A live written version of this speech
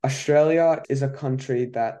Australia is a country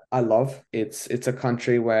that I love. It's a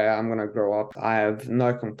country where I'm gonna grow up. I have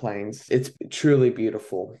no complaints. It's truly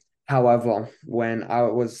beautiful. However, when I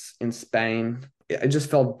was in Spain, it just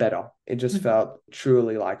felt better. It just Mhm. felt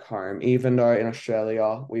truly like home. Even though in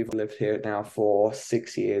Australia, we've lived here now for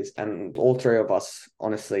 6 years, and all three of us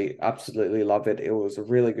honestly absolutely love it. It was a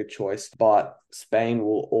really good choice, but Spain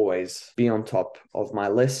will always be on top of my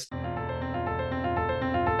list.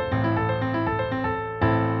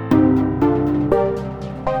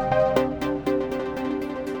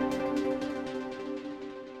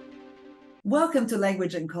 Welcome to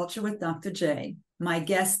Language and Culture with Dr. J. My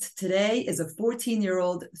guest today is a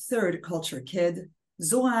 14-year-old third culture kid,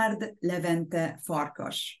 Zoárd Levente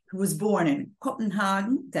Farkas, who was born in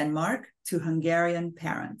Copenhagen, Denmark, to Hungarian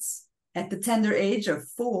parents. At the tender age of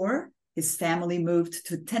 4, his family moved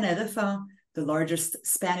to Tenerife, the largest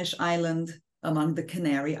Spanish island among the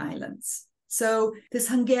Canary Islands. So this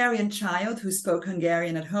Hungarian child who spoke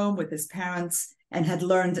Hungarian at home with his parents and had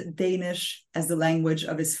learned Danish as the language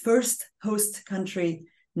of his first host country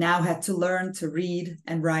now had to learn to read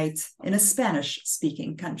and write in a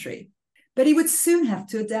Spanish-speaking country. But he would soon have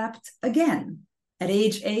to adapt again. At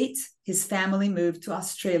age 8, his family moved to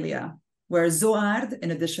Australia, where Zoárd,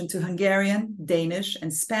 in addition to Hungarian, Danish,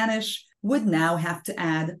 and Spanish, would now have to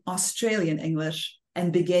add Australian English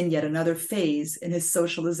and begin yet another phase in his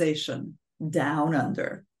socialization down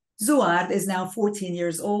under. Zoárd is now 14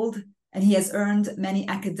 years old, and he has earned many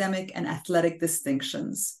academic and athletic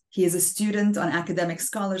distinctions. He is a student on academic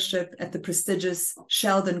scholarship at the prestigious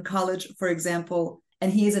Sheldon College, for example,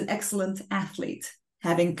 and he is an excellent athlete,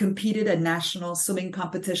 having competed at national swimming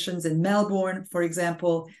competitions in Melbourne, for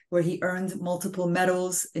example, where he earned multiple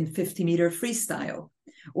medals in 50-meter freestyle,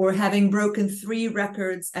 or having broken 3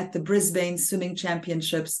 records at the Brisbane Swimming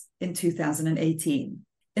Championships in 2018.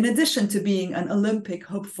 In addition to being an Olympic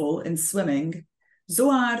hopeful in swimming,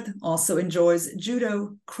 Zoárd also enjoys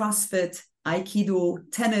judo, CrossFit, Aikido,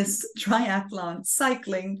 tennis, triathlon,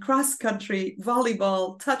 cycling, cross country,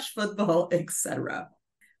 volleyball, touch football, etc.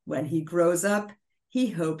 When he grows up, he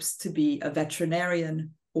hopes to be a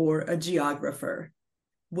veterinarian or a geographer.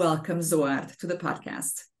 Welcome, Zoárd, to the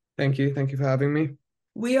podcast. Thank you. Thank you for having me.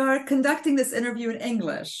 We are conducting this interview in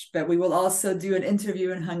English, but we will also do an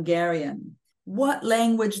interview in Hungarian. What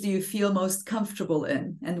language do you feel most comfortable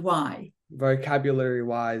in, and why? Vocabulary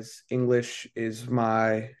wise, English is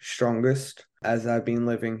my strongest as I've been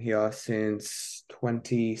living here since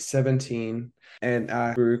 2017 and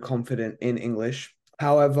I grew confident in English.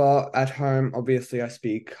 However, at home, obviously, I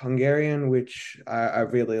speak Hungarian, which I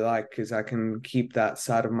really like because I can keep that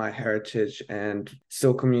side of my heritage and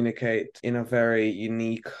still communicate in a very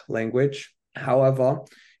unique language. However,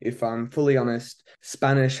 if I'm fully honest,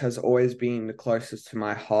 Spanish has always been the closest to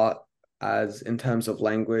my heart as in terms of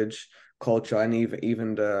language, culture, and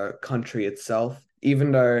even the country itself.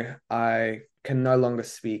 Even though I can no longer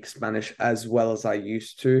speak Spanish as well as I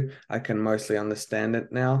used to, I can mostly understand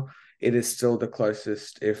it now. It is still the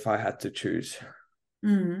closest if I had to choose.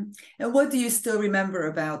 Mm. And what do you still remember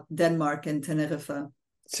about Denmark and Tenerife?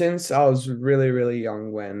 Since I was really, really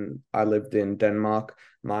young when I lived in Denmark,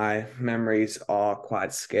 my memories are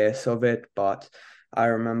quite scarce of it, but I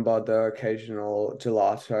remember the occasional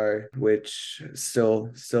gelato, which still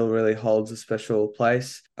really holds a special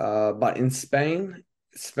place. But in Spain,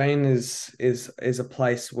 Spain is a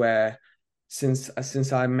place where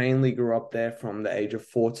since I mainly grew up there from the age of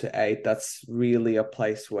 4 to 8, that's really a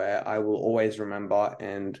place where I will always remember.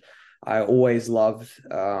 And I always loved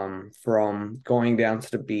from going down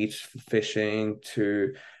to the beach for fishing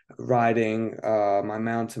to riding my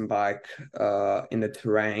mountain bike in the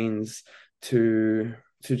terrains to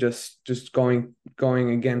just going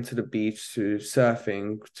again to the beach to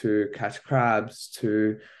surfing to catch crabs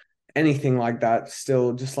to anything like that.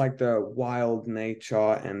 Still just like the wild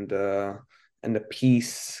nature and the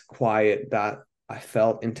peace, quiet that I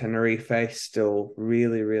felt in Tenerife still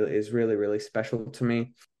really special to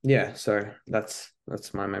me. Yeah, so that's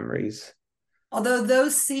my memories. Although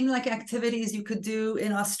those seem like activities you could do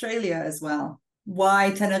in Australia as well. Why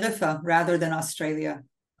Tenerife rather than Australia?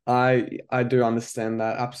 I do understand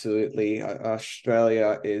that absolutely.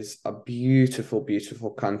 Australia is a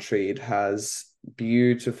beautiful country. It has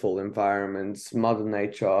beautiful environments. Mother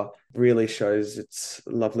Nature really shows its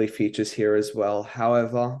lovely features here as well.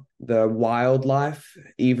 However, the wildlife,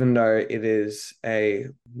 even though it is a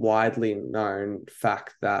widely known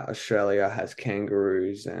fact that Australia has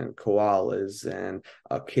kangaroos and koalas and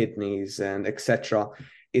echidnas and etc.,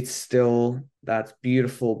 it's still that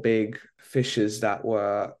beautiful big fishes that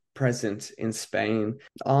were present in Spain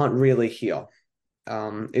aren't really here.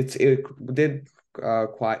 It did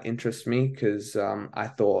quite interest me because I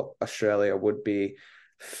thought Australia would be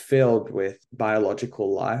filled with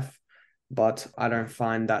biological life, but I don't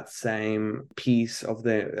find that same piece of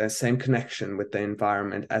the same connection with the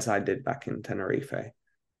environment as I did back in Tenerife.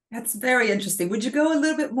 That's very interesting. Would you go a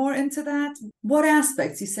little bit more into that? What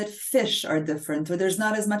aspects? You said fish are different, or there's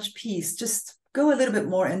not as much peace. Just go a little bit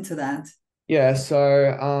more into that. Yeah,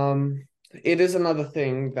 so it is another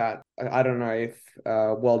thing that I don't know if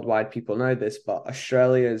worldwide people know this, but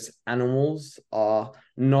Australia's animals are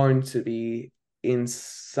known to be in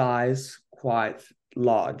size quite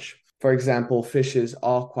large. For example, fishes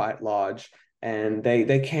are quite large and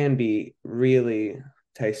they can be really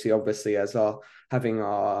tasty, obviously, as having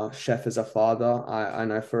our chef as a father, I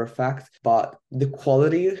know for a fact. But the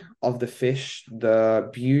quality of the fish, the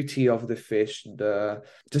beauty of the fish, the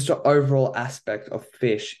just the overall aspect of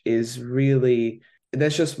fish is really,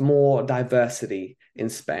 there's just more diversity in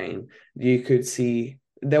Spain. You could see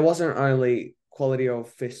there wasn't only quality of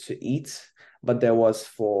fish to eat, but there was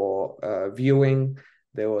for viewing,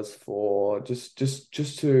 there was for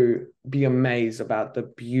just to be amazed about the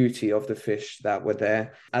beauty of the fish that were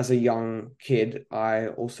there. As a young kid, I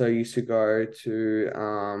also used to go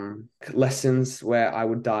to lessons where I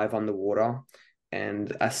would dive underwater.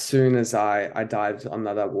 And as soon as I dived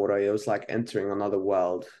under that water, it was like entering another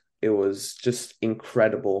world. It was just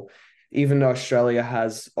incredible. Even though Australia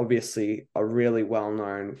has obviously a really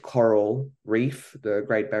well-known coral reef, the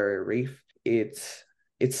Great Barrier Reef, it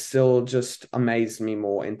still just amazed me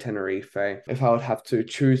more in Tenerife. If I would have to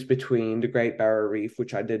choose between the Great Barrier Reef,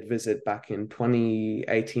 which I did visit back in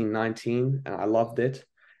 2018-19, and I loved it,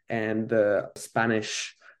 and the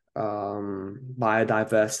Spanish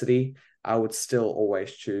biodiversity, I would still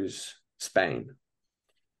always choose Spain.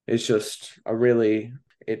 It's just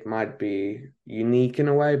it might be unique in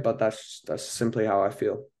a way, but that's simply how I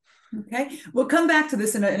feel. Okay, we'll come back to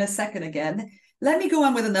this in a second again. Let me go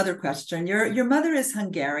on with another question. Your mother is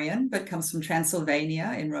Hungarian, but comes from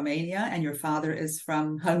Transylvania in Romania, and your father is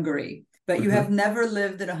from Hungary. But you have never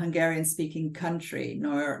lived in a Hungarian-speaking country,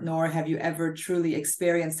 nor have you ever truly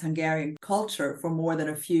experienced Hungarian culture for more than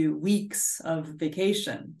a few weeks of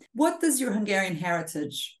vacation. What does your Hungarian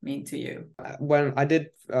heritage mean to you? When I did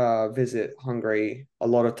visit Hungary a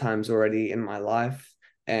lot of times already in my life,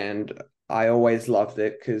 and I always loved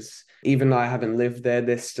it because even though I haven't lived there,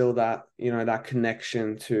 there's still that, that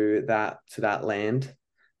connection to that land,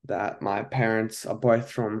 that my parents are both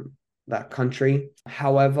from that country.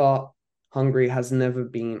 However, Hungary has never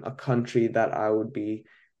been a country that I would be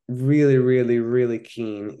really, really, really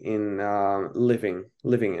keen in living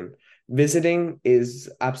in. Visiting is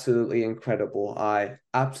absolutely incredible. I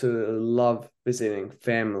absolutely love visiting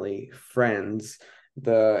family, friends.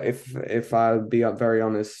 If I would be very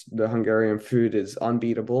honest, the Hungarian food is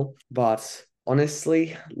unbeatable. But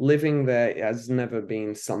honestly, living there has never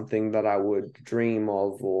been something that I would dream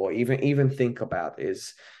of or even think about.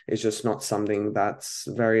 Is just not something that's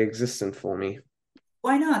very existent for me.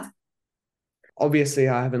 Why not? Obviously,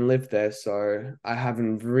 I haven't lived there, so I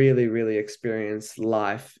haven't really, really experienced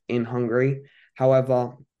life in Hungary.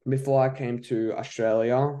 However, before I came to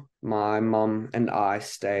Australia, my mum and I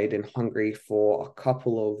stayed in Hungary for a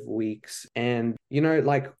couple of weeks. And,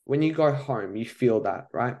 like when you go home, you feel that,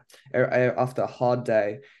 right? After a hard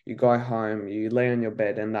day, you go home, you lay on your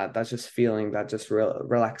bed, and that's just feeling that just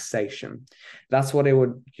relaxation. That's what it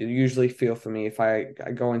would usually feel for me if I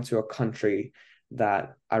go into a country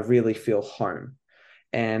that I really feel home.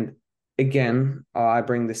 And again, I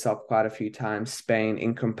bring this up quite a few times, Spain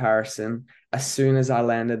in comparison. As soon as I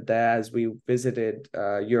landed there, as we visited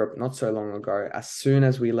Europe not so long ago, as soon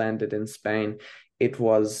as we landed in Spain, it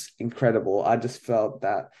was incredible. I just felt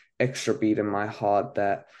that extra beat in my heart,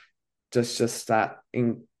 that just that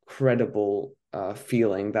incredible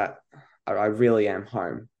feeling that I really am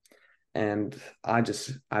home. And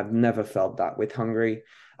I've never felt that with Hungary.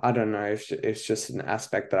 I don't know if it's just an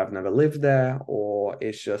aspect that I've never lived there, or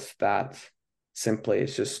it's just that simply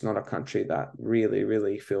it's just not a country that really,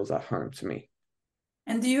 really feels at home to me.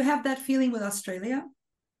 And do you have that feeling with Australia?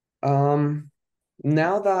 Um,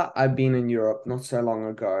 Now that I've been in Europe not so long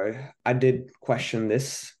ago, I did question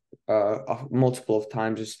this multiple of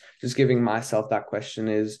times, just giving myself that question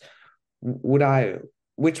is, would I,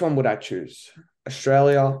 which one would I choose?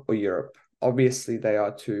 Australia or Europe? Obviously, they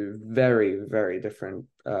are two very, very different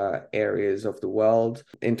areas of the world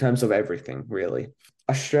in terms of everything, really.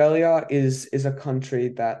 Australia is a country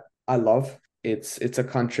that I love. It's a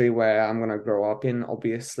country where I'm gonna grow up in,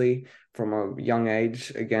 obviously, from a young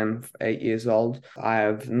age, again, 8 years old. I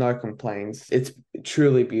have no complaints. It's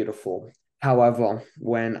truly beautiful. However,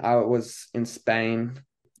 when I was in Spain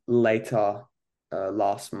later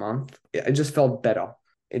last month. It just felt better.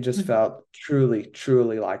 It just felt truly,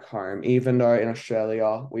 truly like home. Even though in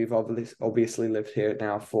Australia, we've obviously lived here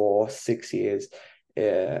now for 6 years,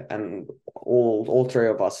 and all three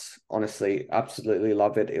of us honestly absolutely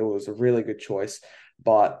love it. It was a really good choice,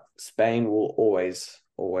 but Spain will always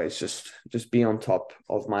just be on top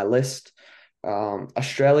of my list.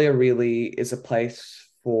 Australia really is a place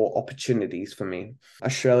for opportunities for me.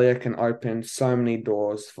 Australia can open so many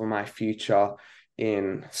doors for my future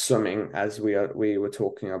in swimming, as we were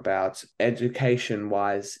talking about. Education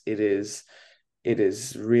wise, it is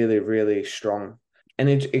really, really strong. And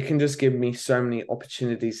it can just give me so many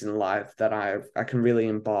opportunities in life that I can really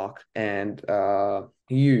embark and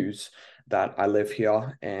use that I live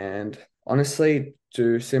here. And honestly,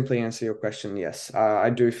 to simply answer your question, yes,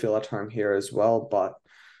 I do feel at home here as well, but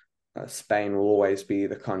Spain will always be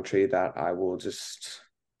the country that I will just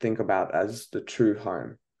think about as the true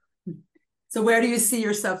home. So where do you see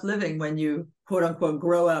yourself living when you quote unquote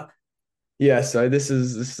grow up? Yeah, so this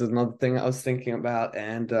is another thing I was thinking about,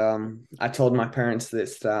 and I told my parents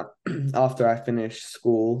this, that after I finished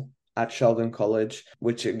school at Sheldon College,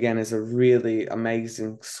 which again is a really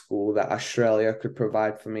amazing school that Australia could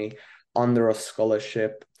provide for me under a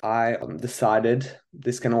scholarship, I decided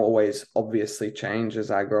this can always obviously change as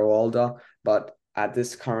I grow older, but at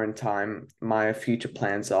this current time, my future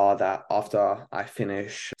plans are that after I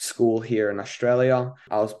finish school here in Australia,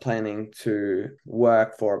 I was planning to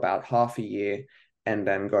work for about half a year and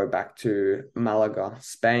then go back to Malaga,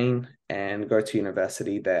 Spain, and go to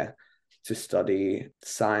university there to study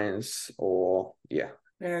science or, yeah.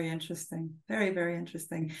 Very interesting. Very, very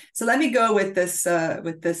interesting. So let me go with this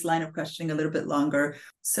line of questioning a little bit longer.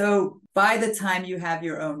 So by the time you have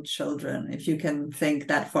your own children, if you can think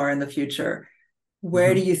that far in the future,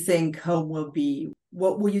 where do you think home will be?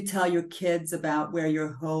 What will you tell your kids about where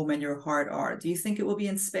your home and your heart are? Do you think it will be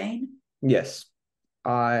in Spain? Yes,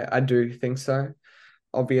 I do think so.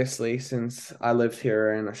 Obviously, since I live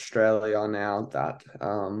here in Australia now, that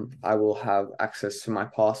I will have access to my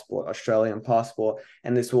passport, Australian passport,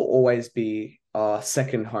 and this will always be a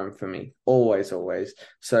second home for me. Always, always.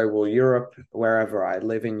 So will Europe, wherever I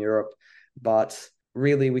live in Europe. But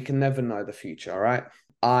really, we can never know the future, right?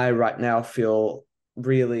 I right now feel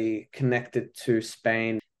really connected to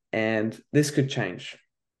Spain, and this could change.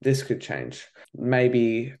 This could change.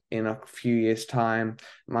 Maybe in a few years' time,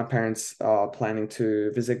 my parents are planning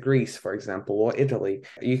to visit Greece, for example, or Italy.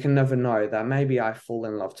 You can never know that maybe I fall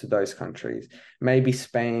in love to those countries. Maybe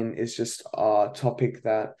Spain is just a topic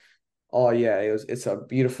that, oh yeah, it's a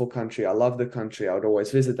beautiful country. I love the country. I would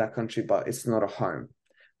always visit that country, but it's not a home.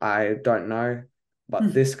 I don't know.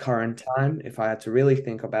 But this current time, if I had to really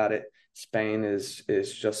think about it, Spain is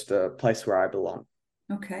just a place where I belong.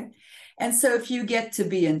 Okay. And so if you get to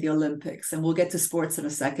be in the Olympics, and we'll get to sports in a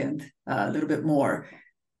second, a little bit more,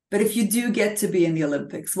 but if you do get to be in the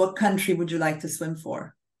Olympics, what country would you like to swim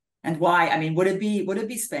for? And why? I mean, would it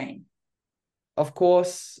be Spain? Of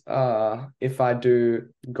course, if I do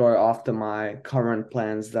go after my current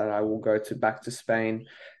plans that I will go to back to Spain,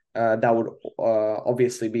 that would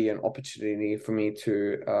obviously be an opportunity for me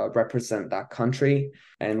to represent that country,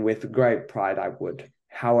 and with great pride I would.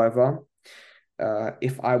 However,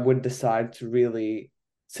 if I would decide to really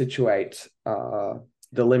situate the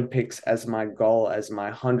Olympics as my goal, as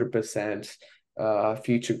my 100%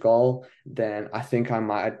 future goal, then I think I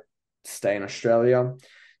might stay in Australia.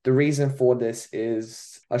 The reason for this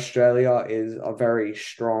is Australia is a very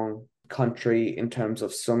strong country in terms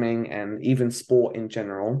of swimming and even sport in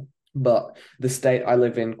general. But the state I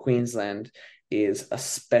live in, Queensland, is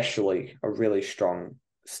especially a really strong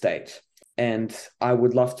state. And I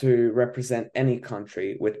would love to represent any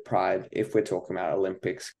country with pride if we're talking about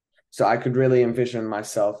Olympics. So I could really envision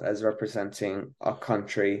myself as representing a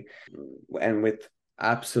country, and with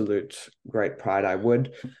absolute great pride, I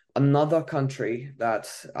would. Another country that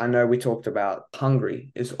I know we talked about,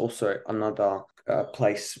 Hungary, is also another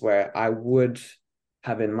place where I would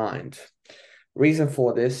have in mind. Reason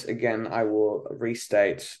for this, again, I will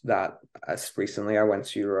restate that as recently I went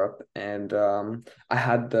to Europe, and I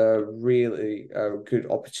had the really good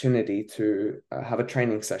opportunity to have a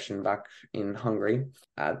training session back in Hungary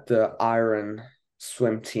at the Iron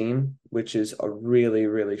swim team, which is a really,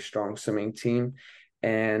 really strong swimming team.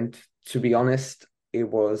 And to be honest, it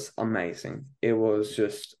was amazing. It was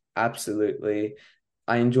just absolutely,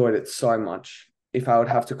 I enjoyed it so much. If I would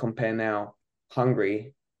have to compare now,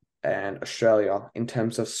 Hungary and Australia in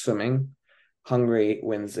terms of swimming, Hungary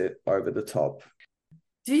wins it over the top.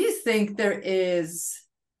 Do you think there is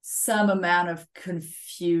some amount of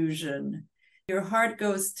confusion? Your heart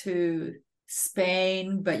goes to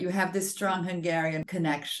Spain, but you have this strong Hungarian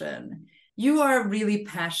connection. You are really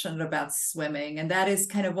passionate about swimming, and that is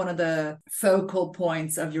kind of one of the focal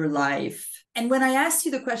points of your life. And when I asked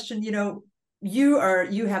you the question, you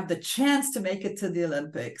have the chance to make it to the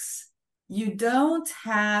Olympics. You don't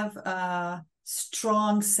have a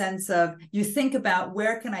strong sense of, you think about,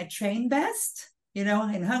 where can I train best? In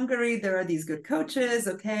Hungary, there are these good coaches.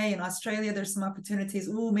 Okay. In Australia, there's some opportunities.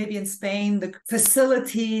 Ooh, maybe in Spain, the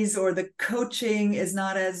facilities or the coaching is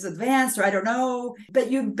not as advanced, or I don't know.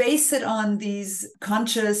 But you base it on these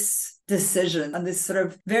conscious decisions, on this sort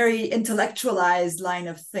of very intellectualized line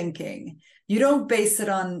of thinking. You don't base it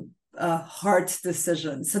on heart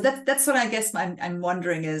decisions. So that's what I guess I'm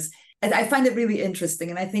wondering is, and I find it really interesting.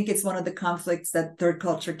 And I think it's one of the conflicts that third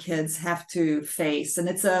culture kids have to face. And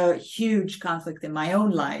it's a huge conflict in my own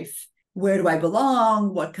life. Where do I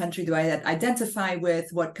belong? What country do I identify with?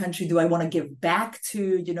 What country do I want to give back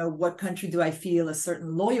to? What country do I feel a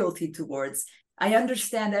certain loyalty towards? I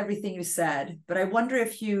understand everything you said, but I wonder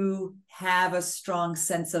if you have a strong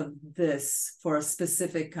sense of this for a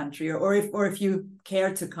specific country, or if you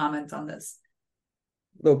care to comment on this.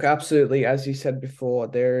 Look, absolutely. As you said before,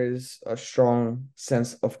 there is a strong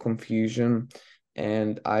sense of confusion.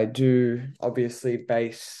 And I do obviously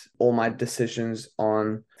base all my decisions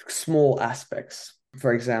on small aspects.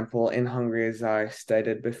 For example, in Hungary, as I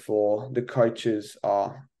stated before, the coaches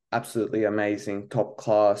are absolutely amazing, top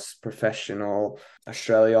class, professional.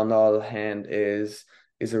 Australia, on the other hand, is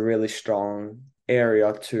a really strong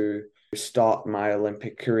area to start my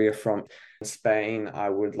Olympic career from. Spain, I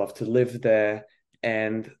would love to live there.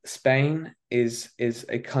 And Spain is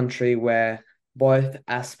a country where both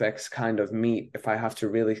aspects kind of meet, if I have to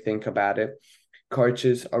really think about it.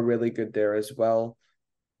 Coaches are really good there as well.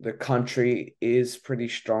 The country is pretty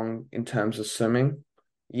strong in terms of swimming.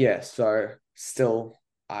 Yeah, so still,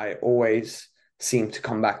 I always seem to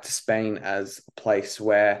come back to Spain as a place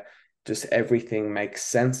where just everything makes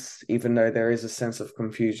sense, even though there is a sense of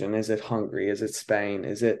confusion. Is it Hungary? Is it Spain?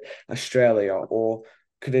 Is it Australia? Or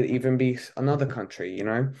could it even be another country,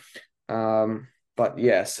 But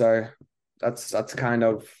yeah, so that's kind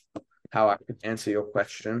of how I could answer your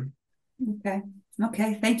question.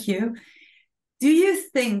 Okay, thank you. Do you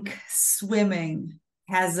think swimming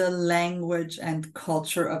has a language and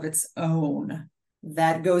culture of its own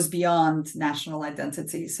that goes beyond national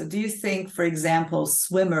identity? So do you think, for example,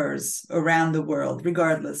 swimmers around the world,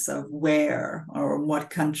 regardless of where or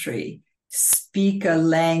what country, speak a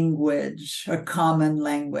language, a common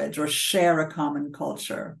language, or share a common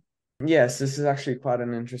culture? Yes, this is actually quite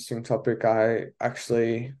an interesting topic. I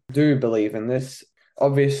actually do believe in this.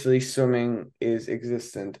 Obviously, swimming is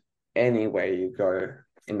existent anywhere you go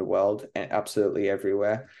in the world, and absolutely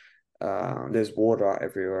everywhere. There's water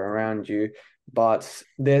everywhere around you, but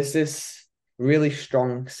there's this really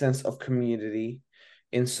strong sense of community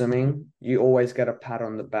in swimming. You always get a pat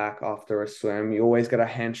on the back after a swim. You always get a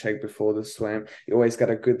handshake before the swim. You always get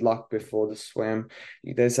a good luck before the swim.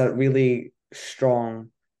 There's that really strong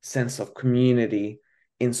sense of community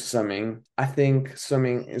in swimming. I think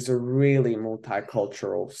swimming is a really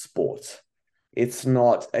multicultural sport. It's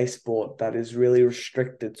not a sport that is really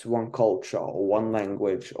restricted to one culture or one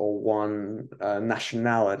language or one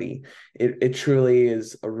nationality. It truly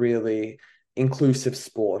is a really inclusive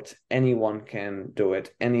sport. Anyone can do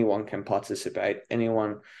it. Anyone can participate.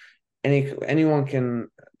 Anyone can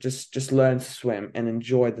just learn to swim and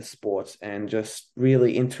enjoy the sport and just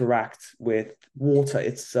really interact with water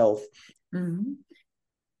itself. Mm-hmm.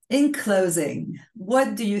 In closing,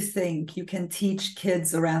 what do you think you can teach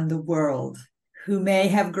kids around the world who may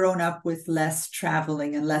have grown up with less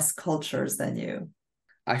traveling and less cultures than you?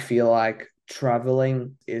 I feel like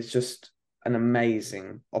traveling is just an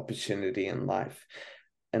amazing opportunity in life,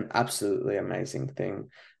 an absolutely amazing thing.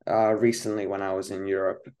 Recently, when I was in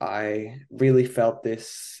Europe, I really felt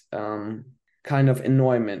this kind of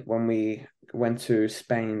annoyment when we went to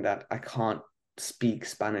Spain that I can't speak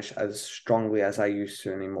Spanish as strongly as I used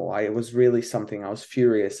to anymore. It was really something I was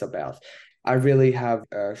furious about. I really have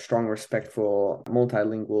a strong respect for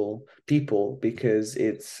multilingual people because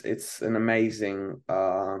it's an amazing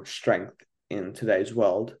strength in today's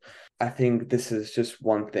world. I think this is just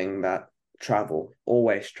one thing that travel,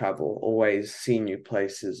 always see new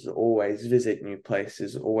places, always visit new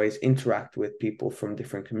places, always interact with people from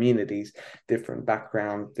different communities, different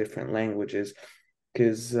backgrounds, different languages,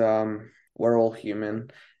 because we're all human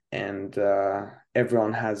and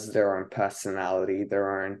everyone has their own personality,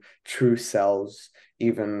 their own true selves,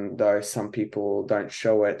 even though some people don't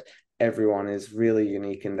show it. everyone is really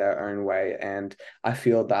unique in their own way. And I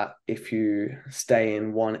feel that if you stay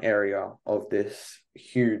in one area of this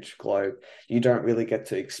huge globe, you don't really get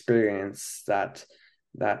to experience that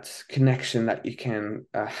connection that you can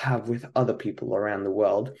have with other people around the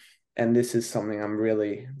world. And this is something I'm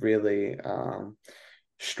really, really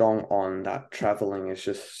strong on, that traveling is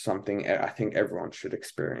just something I think everyone should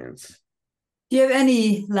experience. Do you have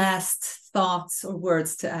any last thoughts or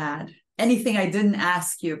words to add? Anything I didn't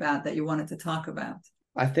ask you about that you wanted to talk about?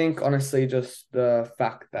 I think honestly, just the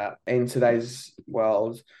fact that in today's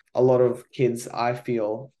world, a lot of kids I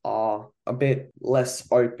feel are a bit less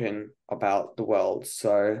open about the world.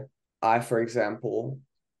 So I, for example,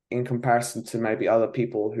 in comparison to maybe other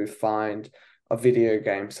people who find a video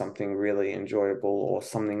game something really enjoyable or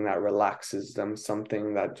something that relaxes them,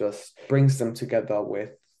 something that just brings them together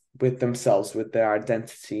with themselves, with their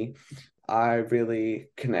identity. I really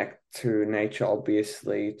connect to nature,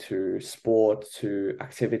 obviously, to sport, to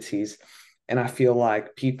activities. And I feel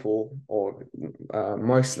like people, or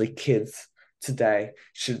mostly kids today,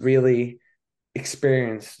 should really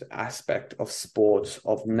experience the aspect of sports,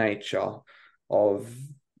 of nature, of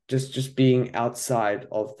just being outside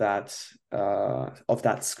of that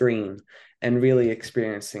screen and really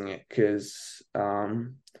experiencing it. Because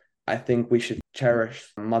I think we should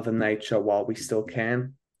cherish Mother Nature while we still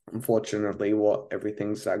can. Unfortunately, what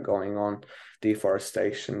everything's that going on,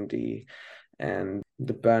 deforestation, and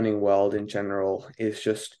the burning world in general is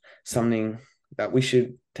just something that we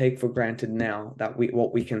should take for granted now, that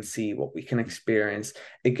what we can see, what we can experience,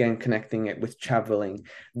 again connecting it with traveling,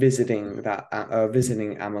 visiting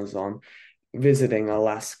Amazon, visiting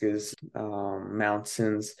Alaska's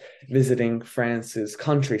mountains, visiting France's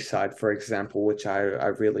countryside, for example, which I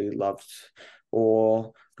really loved,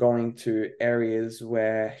 or going to areas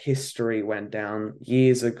where history went down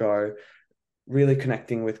years ago, really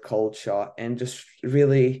connecting with culture and just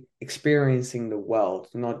really experiencing the world,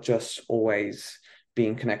 not just always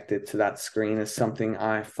being connected to that screen, is something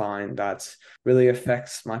I find that really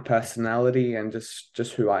affects my personality and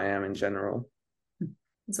just who I am in general.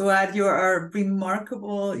 Zoárd, you are a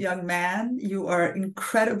remarkable young man. You are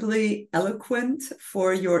incredibly eloquent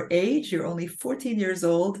for your age. You're only 14 years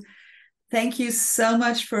old. Thank you so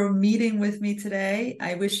much for meeting with me today.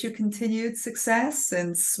 I wish you continued success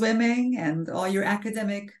in swimming and all your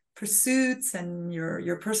academic pursuits and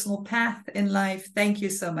your personal path in life. Thank you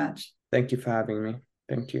so much. Thank you for having me.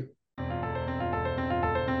 Thank you.